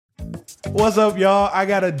What's up, y'all? I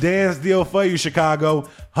got a dance deal for you, Chicago.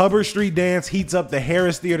 Hubbard Street Dance heats up the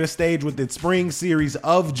Harris Theater stage with its spring series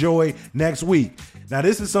of Joy next week. Now,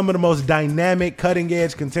 this is some of the most dynamic,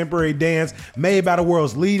 cutting-edge contemporary dance made by the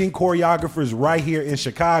world's leading choreographers right here in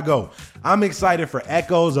Chicago. I'm excited for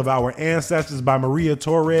echoes of our ancestors by Maria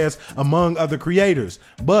Torres, among other creators.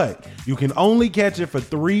 But you can only catch it for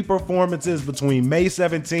 3 performances between May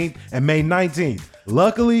 17th and May 19th.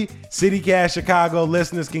 Luckily, CityCast Chicago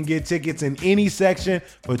listeners can get tickets in any section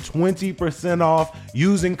for 20% off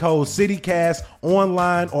using code CityCast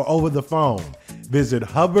online or over the phone. Visit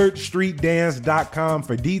hubbardstreetdance.com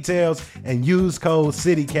for details and use code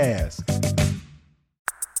CityCast.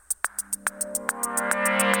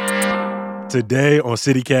 Today on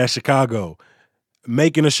CityCast Chicago,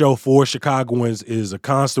 making a show for Chicagoans is a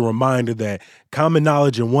constant reminder that common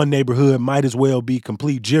knowledge in one neighborhood might as well be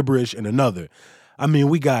complete gibberish in another. I mean,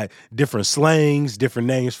 we got different slangs, different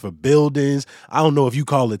names for buildings. I don't know if you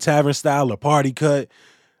call it tavern style or party cut,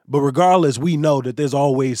 but regardless, we know that there's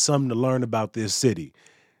always something to learn about this city.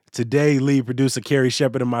 Today, lead producer Carrie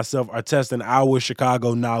Shepard and myself are testing our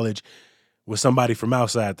Chicago knowledge with somebody from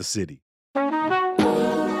outside the city.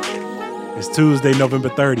 It's Tuesday, November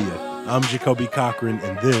 30th. I'm Jacoby Cochran,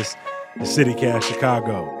 and this is CityCast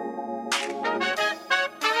Chicago.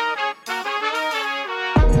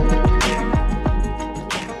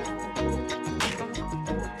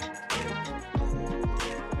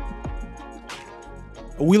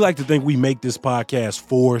 We like to think we make this podcast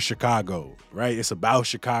for Chicago, right? It's about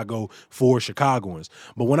Chicago for Chicagoans.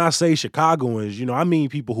 But when I say Chicagoans, I mean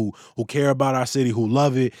people who care about our city, who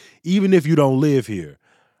love it, even if you don't live here.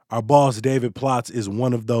 Our boss, David Plotz, is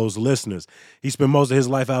one of those listeners. He spent most of his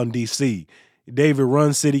life out in D.C. David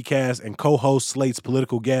runs CityCast and co-hosts Slate's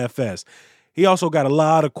Political Gab Fest. He also got a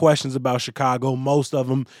lot of questions about Chicago, most of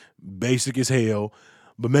them basic as hell,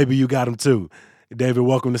 but maybe you got them too. David,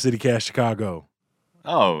 welcome to CityCast Chicago.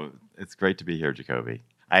 Oh, it's great to be here, Jacoby.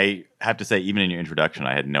 I have to say, even in your introduction,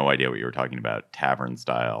 I had no idea what you were talking about. Tavern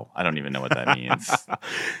style. I don't even know what that means.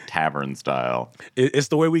 Tavern style. It's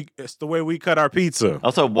the way we cut our pizza.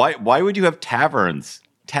 Also, why would you have taverns?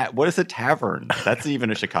 What is a tavern? That's even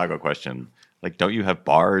a Chicago question. Like, don't you have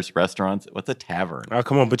bars, restaurants? What's a tavern? Oh,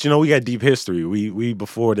 come on. But we got deep history. We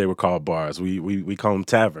before they were called bars, we call them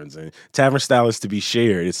taverns. And tavern style is to be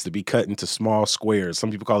shared. It's to be cut into small squares. Some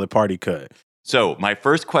people call it party cut. So my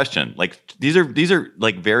first question, these are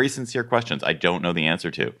like very sincere questions I don't know the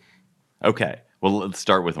answer to. Okay, well, let's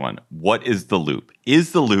start with one. What is the Loop?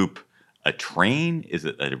 Is the Loop a train? Is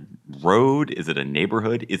it a road? Is it a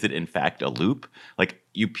neighborhood? Is it in fact a loop? Like,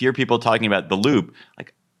 you hear people talking about the Loop,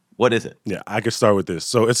 like, what is it? Yeah, I could start with this.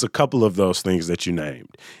 So it's a couple of those things that you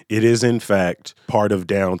named. It is, in fact, part of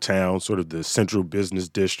downtown, sort of the central business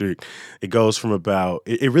district. It goes from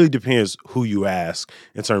it really depends who you ask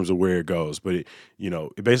in terms of where it goes. But, it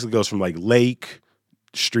basically goes from like Lake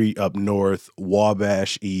Street up north,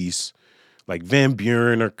 Wabash east, like Van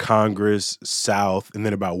Buren or Congress south, and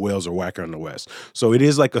then about Wells or Wacker on the west. So it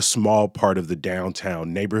is like a small part of the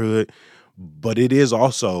downtown neighborhood, but it is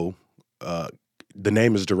also the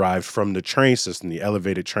name is derived from the train system, the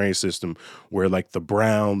elevated train system, where like the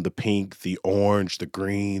brown, the pink, the orange, the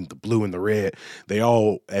green, the blue, and the red, they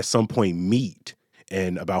all at some point meet.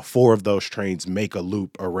 And about 4 of those trains make a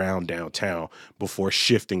loop around downtown before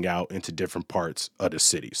shifting out into different parts of the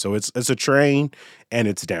city. So it's a train and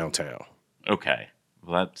it's downtown. Okay.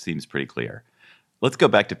 Well, that seems pretty clear. Let's go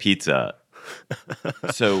back to pizza.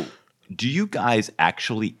 So do you guys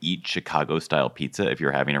actually eat Chicago-style pizza if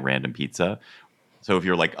you're having a random pizza? So if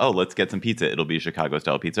you're like, oh, let's get some pizza, it'll be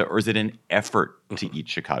Chicago-style pizza, or is it an effort to eat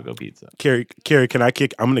Chicago pizza? Carrie, I'm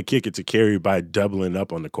going to kick it to Carrie by doubling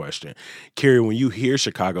up on the question. Carrie, when you hear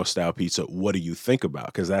Chicago-style pizza, what do you think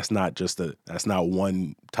about? Because that's not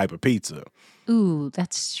one type of pizza. Ooh,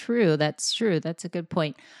 that's true. That's a good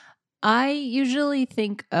point. I usually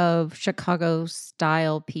think of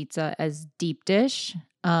Chicago-style pizza as deep dish.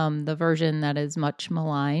 The version that is much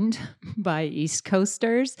maligned by East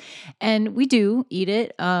Coasters. And we do eat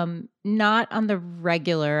it, not on the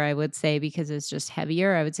regular, I would say, because it's just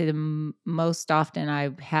heavier. I would say most often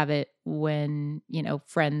I have it when,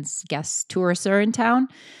 friends, guests, tourists are in town.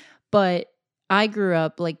 But I grew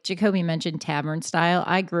up, like Jacoby mentioned, tavern style.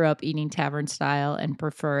 I grew up eating tavern style and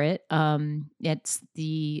prefer it. It's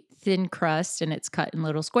the thin crust and it's cut in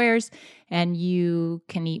little squares, and you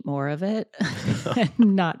can eat more of it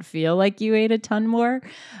and not feel like you ate a ton more.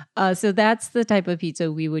 So that's the type of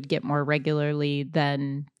pizza we would get more regularly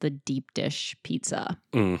than the deep dish pizza.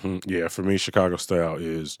 Mm-hmm. Yeah, for me, Chicago style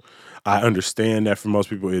is, I understand that for most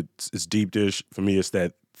people it's deep dish. For me, it's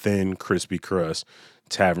that thin, crispy crust.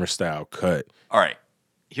 tavern style cut. All right.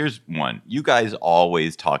 Here's one. You guys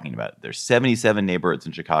always talking about it. There's 77 neighborhoods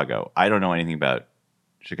in Chicago. I don't know anything about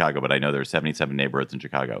Chicago, but I know there's 77 neighborhoods in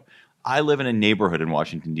Chicago. I live in a neighborhood in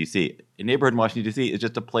Washington, D.C. A neighborhood in Washington, D.C. is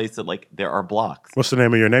just a place that, like, there are blocks. What's the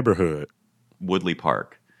name of your neighborhood? Woodley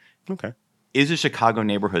Park. Okay. Is a Chicago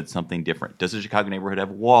neighborhood something different? Does a Chicago neighborhood have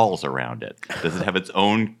walls around it? Does it have its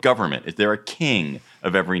own government? Is there a king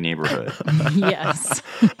of every neighborhood? Yes.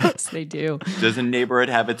 Yes, they do. Does a neighborhood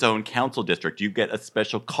have its own council district? You get a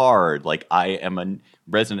special card, like I am a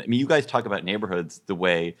resident. I mean, you guys talk about neighborhoods the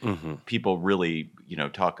way people really,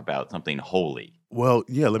 talk about something holy. Well,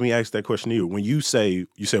 yeah, let me ask that question to you. When you said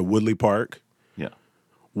Woodley Park, Yeah.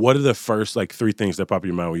 what are the first, like, three things that pop in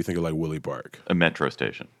your mind when you think of, like, Woodley Park? A metro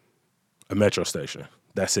station. A metro station.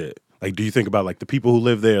 That's it. Like, do you think about, like, the people who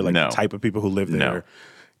live there, like No. the type of people who live there, No.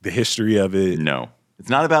 the history of it? No. It's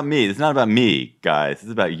not about me. It's not about me, guys.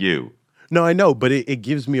 It's about you. No, I know, but it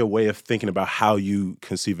gives me a way of thinking about how you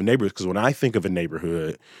conceive a neighborhood. Because when I think of a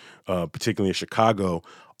neighborhood, particularly in Chicago,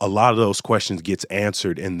 a lot of those questions gets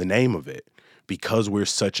answered in the name of it because we're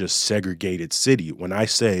such a segregated city. When I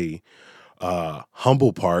say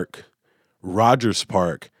Humble Park, Rogers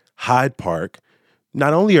Park, Hyde Park,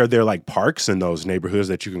 not only are there like parks in those neighborhoods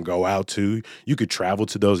that you can go out to, you could travel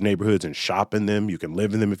to those neighborhoods and shop in them, you can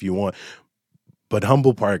live in them if you want. But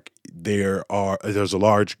Humble Park, there's a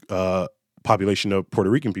large population of Puerto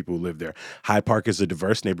Rican people who live there. Hyde Park is a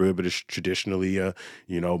diverse neighborhood, but it's traditionally a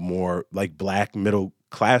more like Black middle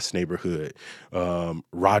class neighborhood.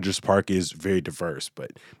 Rogers Park is very diverse,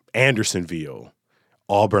 but Andersonville,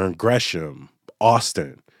 Auburn, Gresham,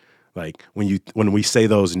 Austin. Like when we say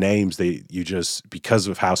those names, because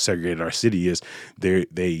of how segregated our city is,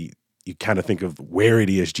 you kind of think of where it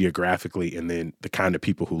is geographically and then the kind of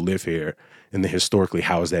people who live here and then historically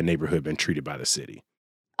how has that neighborhood been treated by the city.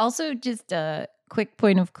 Also, just a quick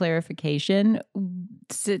point of clarification.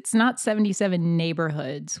 It's not 77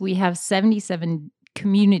 neighborhoods. We have 77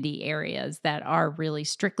 community areas that are really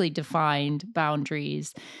strictly defined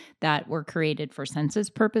boundaries that were created for census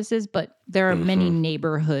purposes, but there are many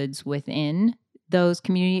neighborhoods within those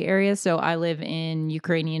community areas. So I live in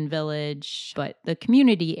Ukrainian Village, but the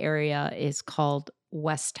community area is called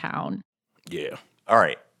Westtown. Yeah. All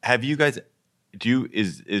right. Have you guys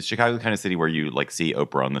is Chicago the kind of city where you like see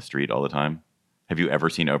Oprah on the street all the time? Have you ever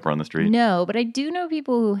seen Oprah on the street? No, but I do know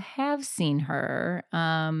people who have seen her,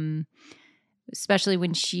 especially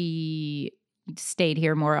when she stayed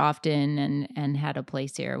here more often and had a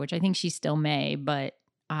place here, which I think she still may, but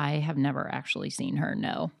I have never actually seen her,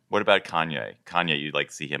 no. What about Kanye? Kanye, you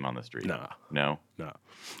like see him on the street? Nah. No? No.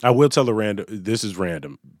 I will tell this is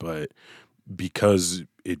random, but because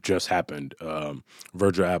it just happened,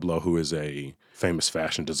 Virgil Abloh, who is a famous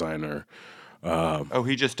fashion designer.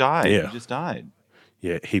 He just died. Yeah. He just died.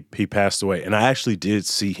 Yeah, he passed away. And I actually did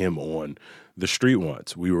see him on the street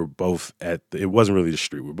once. We were both it wasn't really the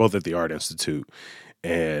street. We were both at the Art Institute.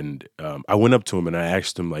 And I went up to him and I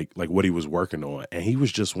asked him like what he was working on. And he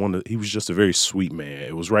was just a very sweet man.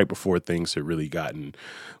 It was right before things had really gotten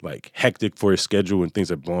like hectic for his schedule and things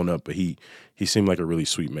had blown up. But he seemed like a really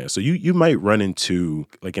sweet man. So you might run into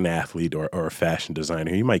like an athlete or a fashion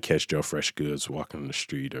designer. You might catch Joe Freshgoods walking on the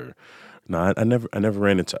street I never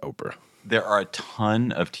ran into Oprah. There are a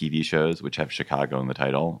ton of TV shows which have Chicago in the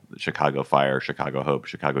title. Chicago Fire, Chicago Hope,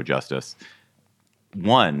 Chicago Justice.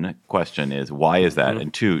 One question is, why is that?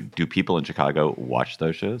 And two, do people in Chicago watch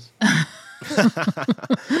those shows?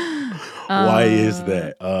 Why is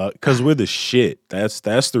that? Because we're the shit. That's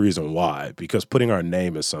the reason why. Because putting our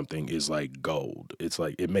name as something is like gold. It's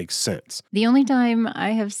like, it makes sense. The only time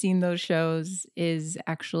I have seen those shows is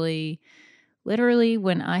actually literally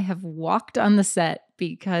when I have walked on the set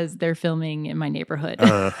because they're filming in my neighborhood.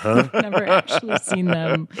 I've never actually seen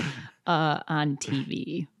them on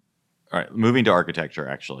TV. All right, moving to architecture,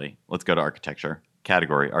 actually. Let's go to architecture.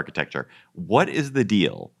 Category, architecture. What is the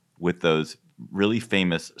deal with those really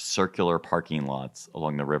famous circular parking lots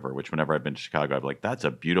along the river, which whenever I've been to Chicago, I'm like, that's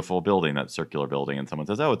a beautiful building, that circular building. And someone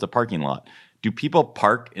says, oh, it's a parking lot. Do people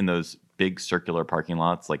park in those big circular parking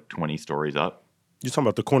lots like 20 stories up? You talking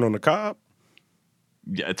about the corner on the Cobb?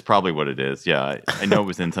 Yeah, it's probably what it is. Yeah, I know it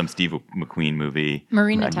was in some Steve McQueen movie.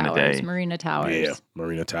 Marina back in the day. Towers. Yeah,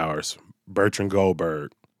 Marina Towers. Bertrand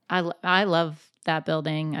Goldberg. I love that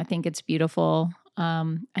building. I think it's beautiful.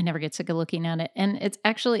 I never get sick of looking at it. And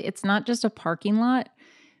it's not just a parking lot.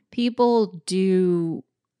 People do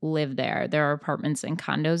live there. There are apartments and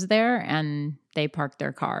condos there, and they park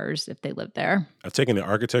their cars if they live there. I've taken the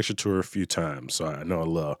architecture tour a few times, so I know a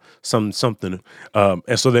little something.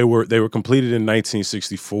 And so they were completed in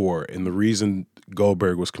 1964, and the reason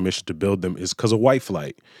Goldberg was commissioned to build them is because of white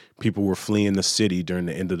flight. People were fleeing the city during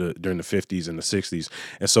the 50s and the 60s,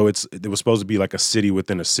 and so it was supposed to be like a city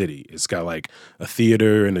within a city. It's got like a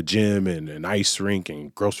theater and a gym and an ice rink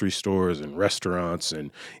and grocery stores and restaurants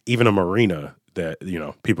and even a marina that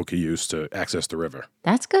people could use to access the river.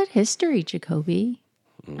 That's good history, Jacoby.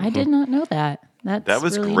 I did not know that. That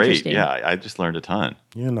was really great. interesting. Yeah, I just learned a ton.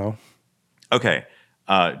 Okay.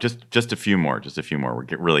 Just a few more. We're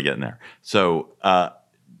really getting there. So,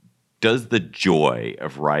 does the joy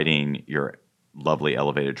of riding your lovely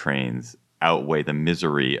elevated trains outweigh the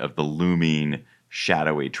misery of the looming,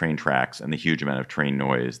 shadowy train tracks and the huge amount of train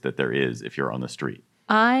noise that there is if you're on the street?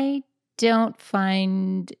 I don't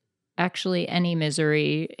find actually any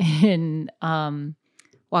misery in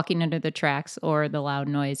walking under the tracks or the loud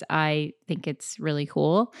noise. I think it's really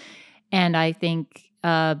cool. And I think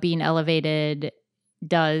being elevated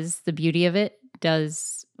the beauty of it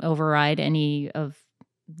does override any of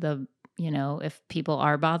the, if people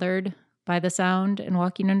are bothered by the sound and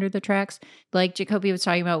walking under the tracks. Like Jacoby was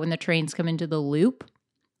talking about when the trains come into the loop,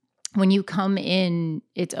 when you come in,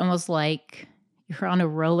 it's almost like you're on a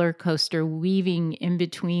roller coaster weaving in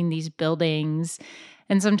between these buildings.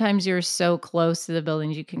 And sometimes you're so close to the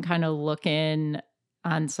buildings, you can kind of look in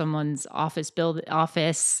on someone's office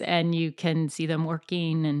and you can see them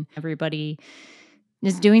working, and everybody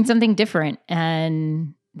is doing something different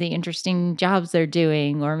and the interesting jobs they're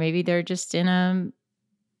doing, or maybe they're just in a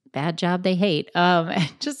bad job they hate.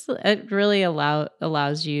 It really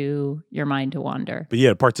allows your mind to wander. But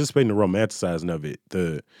yeah, participating in the romanticizing of it,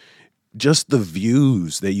 just the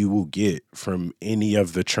views that you will get from any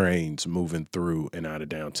of the trains moving through and out of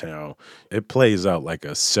downtown, it plays out like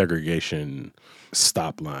a segregation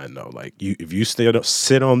stop line though. Like if you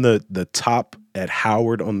sit on the top at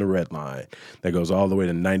Howard on the red line that goes all the way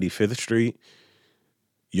to 95th Street,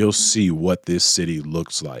 you'll see what this city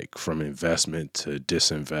looks like from investment to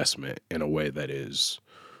disinvestment in a way that is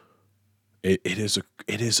it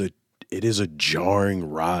is a jarring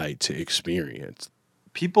ride to experience.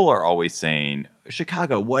 People are always saying,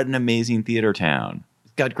 Chicago, what an amazing theater town.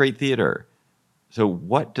 It's got great theater. So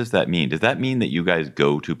what does that mean? Does that mean that you guys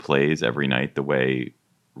go to plays every night the way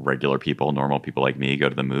regular people, normal people like me, go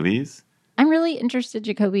to the movies? I'm really interested,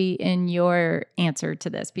 Jacoby, in your answer to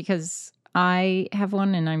this, because I have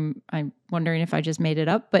one and I'm wondering if I just made it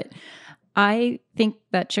up, but I think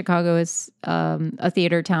that Chicago is a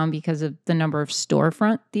theater town because of the number of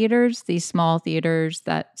storefront theaters, these small theaters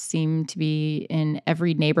that seem to be in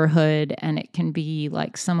every neighborhood, and it can be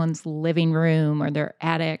like someone's living room or their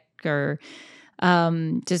attic, or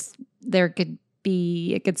just there could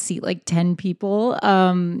be, it could seat like 10 people.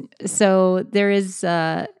 So there is,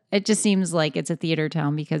 it just seems like it's a theater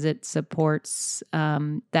town because it supports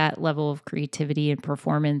that level of creativity and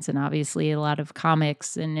performance. And obviously a lot of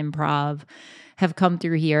comics and improv have come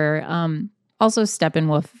through here. Also,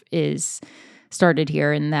 Steppenwolf is started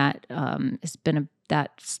here, and that has been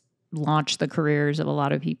that launched the careers of a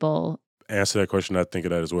lot of people. Answer that question, I think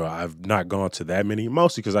of that as well. I've not gone to that many,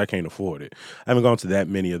 mostly because I can't afford it. I haven't gone to that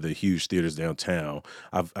many of the huge theaters downtown.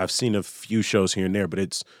 I've seen a few shows here and there,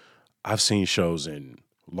 but I've seen shows in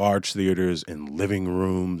large theaters, in living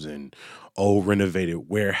rooms, in old renovated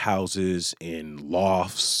warehouses, in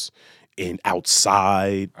lofts, in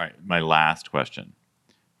outside. All right, my last question.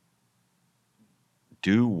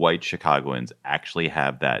 Do white Chicagoans actually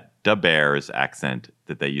have that Da Bears accent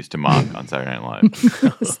that they used to mock on Saturday Night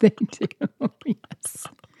Live? Yes, they do.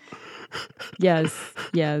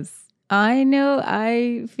 Yes. I know.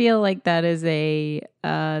 I feel like that is the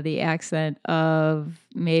accent of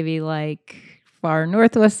maybe like far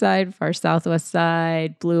northwest side, far southwest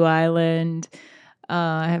side, Blue Island.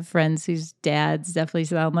 I have friends whose dads definitely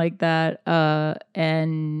sound like that,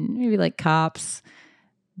 and maybe like cops,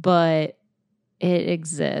 but it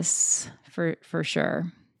exists for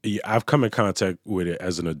sure. Yeah, I've come in contact with it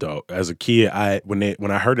as an adult. As a kid, when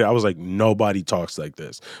I heard it, I was like, nobody talks like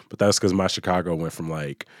this. But that's because my Chicago went from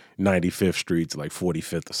like 95th Street to like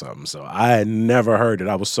 45th or something. So I had never heard it.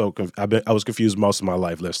 I was I was confused most of my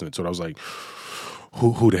life listening to it. I was like,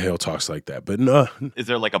 who the hell talks like that? But no. Is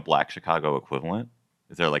there like a Black Chicago equivalent?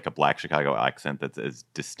 Is there like a Black Chicago accent that's as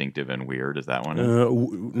distinctive and weird as that one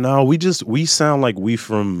is? No, we sound like we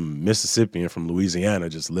from Mississippi and from Louisiana,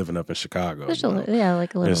 just living up in Chicago. Yeah,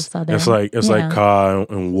 like a little southern. It's like car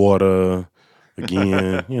and water,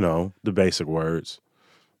 again, the basic words.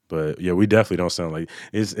 But yeah, we definitely don't sound like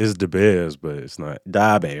it's Da Bears, but it's not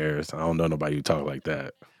Da Bears. I don't know nobody who talk like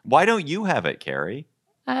that. Why don't you have it, Carrie?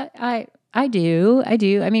 I do.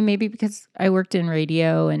 I mean, maybe because I worked in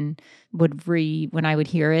radio and when I would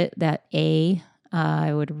hear it, that A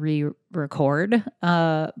I would re-record.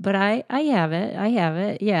 But I have it. I have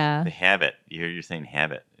it. Yeah. The habit. You're saying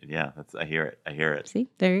habit. Yeah, I hear it. See,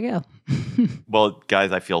 there you go. Well,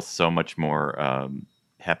 guys, I feel so much more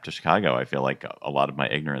hep to Chicago. I feel like a lot of my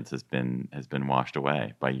ignorance has been washed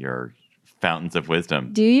away by your fountains of wisdom.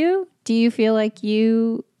 Do you? Do you feel like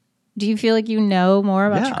you know more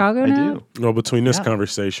about Chicago now? I do. Well, between this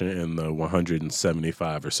conversation and the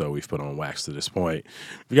 175 or so we've put on wax to this point,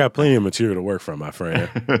 we got plenty of material to work from, my friend.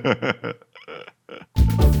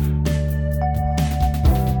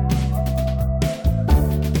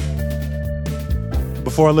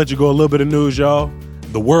 Before I let you go, a little bit of news, y'all.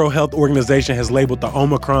 The World Health Organization has labeled the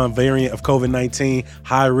Omicron variant of COVID-19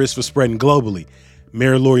 high risk for spreading globally.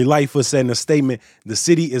 Mayor Lori Lightfoot said in a statement, the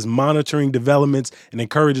city is monitoring developments and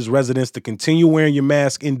encourages residents to continue wearing your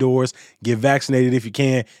mask indoors, get vaccinated if you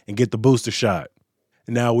can, and get the booster shot.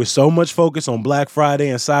 Now, with so much focus on Black Friday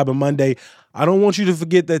and Cyber Monday, I don't want you to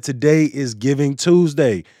forget that today is Giving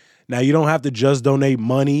Tuesday. Now, you don't have to just donate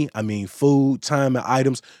money. Food, time, and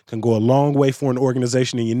items can go a long way for an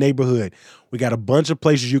organization in your neighborhood. We got a bunch of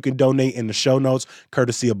places you can donate in the show notes,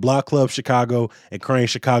 courtesy of Block Club Chicago and Crane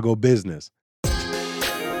Chicago Business.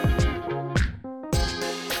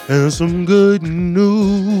 And some good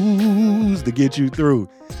news to get you through.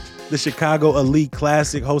 The Chicago Elite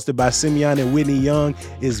Classic, hosted by Simeon and Whitney Young,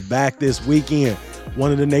 is back this weekend.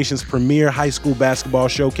 One of the nation's premier high school basketball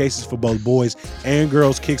showcases for both boys and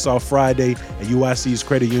girls kicks off Friday at UIC's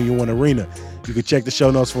Credit Union One Arena. You can check the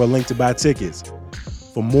show notes for a link to buy tickets.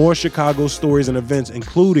 For more Chicago stories and events,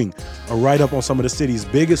 including a write-up on some of the city's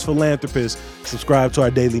biggest philanthropists, subscribe to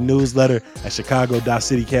our daily newsletter at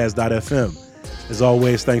chicago.citycast.fm. As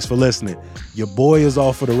always, thanks for listening. Your boy is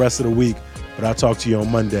off for the rest of the week, but I'll talk to you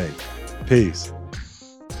on Monday. Peace.